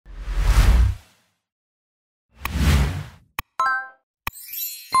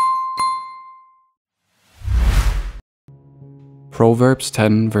Proverbs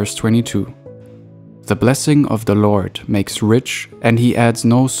 10 verse 22. The blessing of the Lord makes rich, and he adds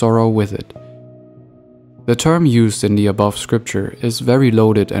no sorrow with it. The term used in the above scripture is very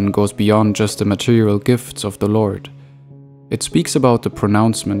loaded and goes beyond just the material gifts of the Lord. It speaks about the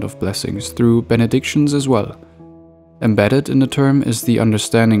pronouncement of blessings through benedictions as well. Embedded in the term is the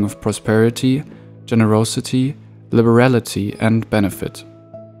understanding of prosperity, generosity, liberality, and benefit.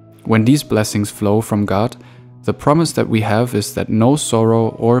 When these blessings flow from God, the promise that we have is that no sorrow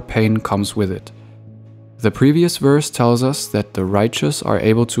or pain comes with it. The previous verse tells us that the righteous are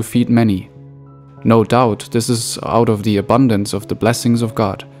able to feed many. No doubt this is out of the abundance of the blessings of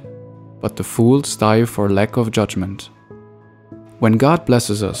God, but the fools die for lack of judgment. When God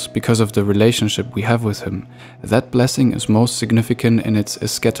blesses us because of the relationship we have with Him, that blessing is most significant in its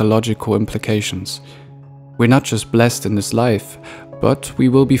eschatological implications. We're not just blessed in this life, but we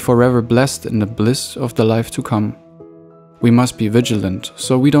will be forever blessed in the bliss of the life to come. We must be vigilant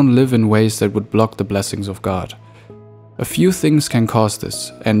so we don't live in ways that would block the blessings of God. A few things can cause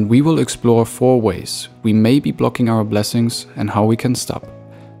this, and we will explore 4 ways we may be blocking our blessings and how we can stop.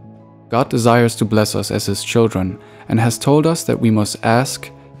 God desires to bless us as His children and has told us that we must ask,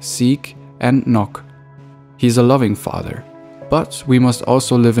 seek, and knock. He is a loving Father, but we must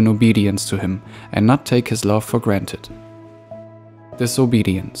also live in obedience to Him and not take His love for granted.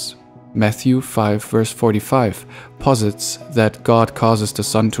 Disobedience. Matthew 5 verse 45 posits that God causes the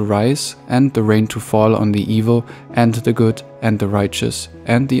sun to rise and the rain to fall on the evil and the good and the righteous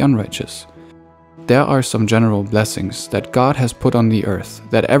and the unrighteous. There are some general blessings that God has put on the earth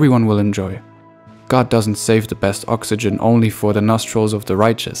that everyone will enjoy. God doesn't save the best oxygen only for the nostrils of the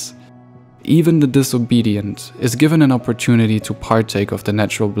righteous. Even the disobedient is given an opportunity to partake of the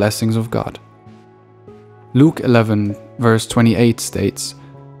natural blessings of God. Luke 11 verse 28 states,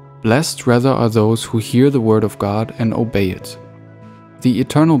 "Blessed rather are those who hear the word of God and obey it." The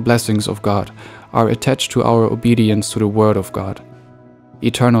eternal blessings of God are attached to our obedience to the word of God.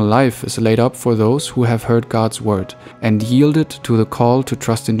 Eternal life is laid up for those who have heard God's word and yielded to the call to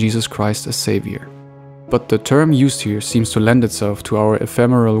trust in Jesus Christ as Savior. But the term used here seems to lend itself to our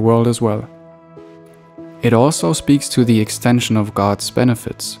ephemeral world as well. It also speaks to the extension of God's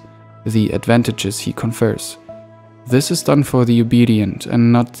benefits, the advantages He confers. This is done for the obedient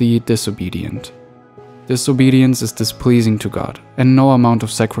and not the disobedient. Disobedience is displeasing to God, and no amount of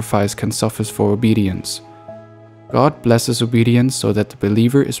sacrifice can suffice for obedience. God blesses obedience so that the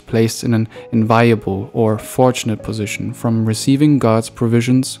believer is placed in an enviable or fortunate position from receiving God's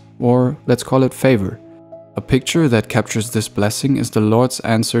provisions, or let's call it favor. A picture that captures this blessing is the Lord's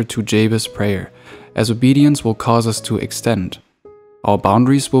answer to Jabez's prayer, as obedience will cause us to extend. Our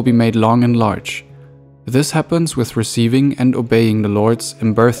boundaries will be made long and large. This happens with receiving and obeying the Lord's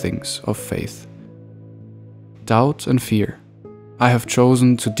embirthings of faith. Doubt and fear. I have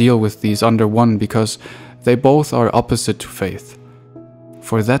chosen to deal with these under one because they both are opposite to faith.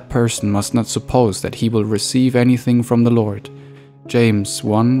 For that person must not suppose that he will receive anything from the Lord. James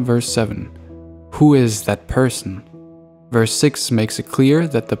 1 verse 7. Who is that person? Verse 6 makes it clear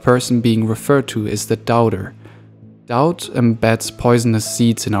that the person being referred to is the doubter. Doubt embeds poisonous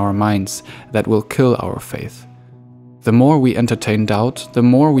seeds in our minds that will kill our faith. The more we entertain doubt, the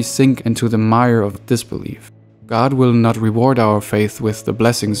more we sink into the mire of disbelief. God will not reward our faith with the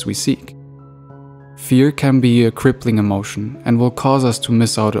blessings we seek. Fear can be a crippling emotion and will cause us to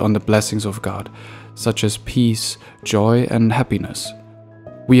miss out on the blessings of God, such as peace, joy, and happiness.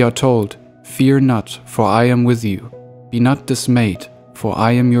 We are told, "Fear not, for I am with you. Be not dismayed, for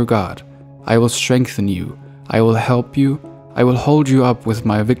I am your God. I will strengthen you. I will help you, I will hold you up with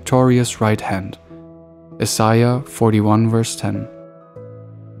my victorious right hand." Isaiah 41 verse 10.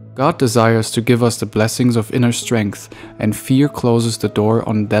 God desires to give us the blessings of inner strength, and fear closes the door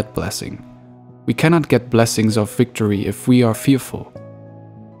on that blessing. We cannot get blessings of victory if we are fearful.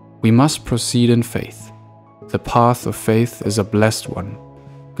 We must proceed in faith. The path of faith is a blessed one.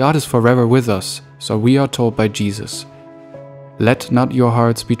 God is forever with us, so we are told by Jesus, "Let not your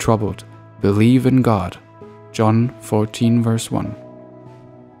hearts be troubled, believe in God." John 14 verse 1.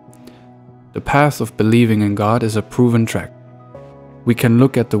 The path of believing in God is a proven track. We can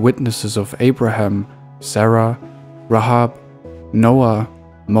look at the witnesses of Abraham, Sarah, Rahab, Noah,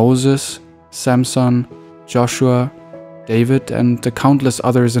 Moses, Samson, Joshua, David, and the countless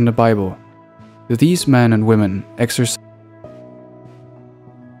others in the Bible. These men and women exercise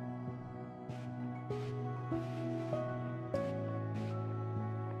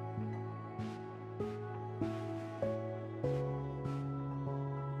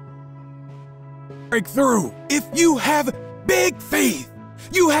breakthrough if you have big faith.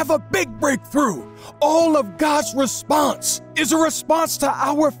 You have a big breakthrough. All of God's response is a response to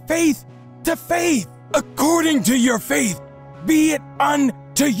our faith to faith. According to your faith, be it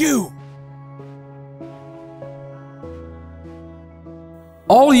unto you.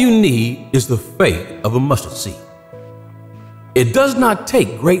 All you need is the faith of a mustard seed. It does not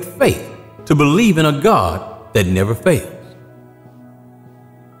take great faith to believe in a God that never fails.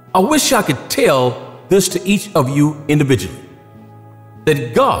 I wish I could tell this to each of you individually,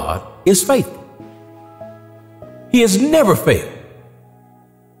 that God is faithful. He has never failed.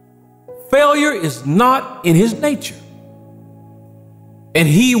 Failure is not in his nature, and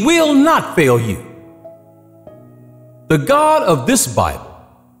he will not fail you. The God of this Bible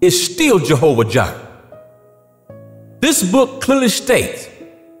is still Jehovah Jireh. This book clearly states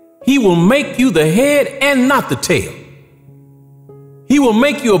he will make you the head and not the tail. He will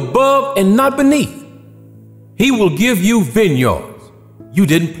make you above and not beneath. He will give you vineyards you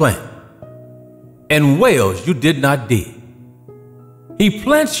didn't plant and wells you did not dig. He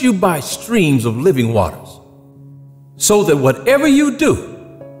plants you by streams of living waters so that whatever you do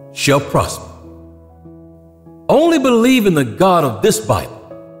shall prosper. Only believe in the God of this Bible.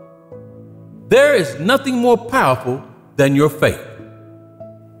 There is nothing more powerful than your faith.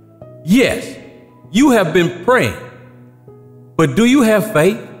 Yes, you have been praying, but do you have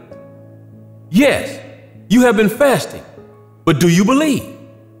faith? Yes, you have been fasting, but do you believe?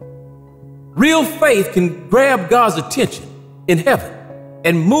 Real faith can grab God's attention in heaven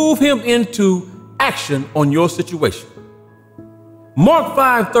and move him into action on your situation. Mark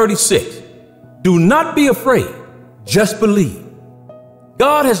 5:36, do not be afraid, just believe.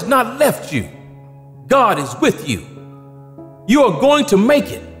 God has not left you. God is with you. You are going to make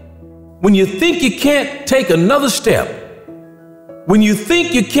it. When you think you can't take another step, when you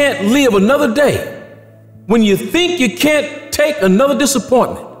think you can't live another day, when you think you can't take another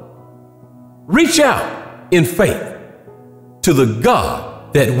disappointment, reach out in faith to the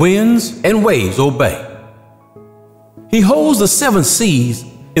God that winds and waves obey. He holds the 7 seas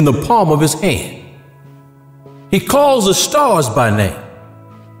in the palm of his hand. He calls the stars by name.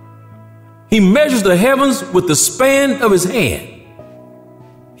 He measures the heavens with the span of his hand.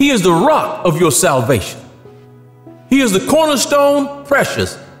 He is the rock of your salvation. He is the cornerstone,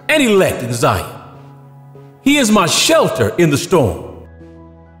 precious and elect in Zion. He is my shelter in the storm.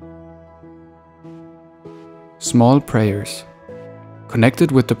 Small prayers.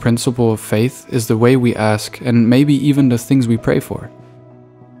 Connected with the principle of faith is the way we ask and maybe even the things we pray for.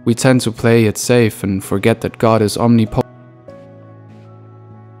 We tend to play it safe and forget that God is omnipotent.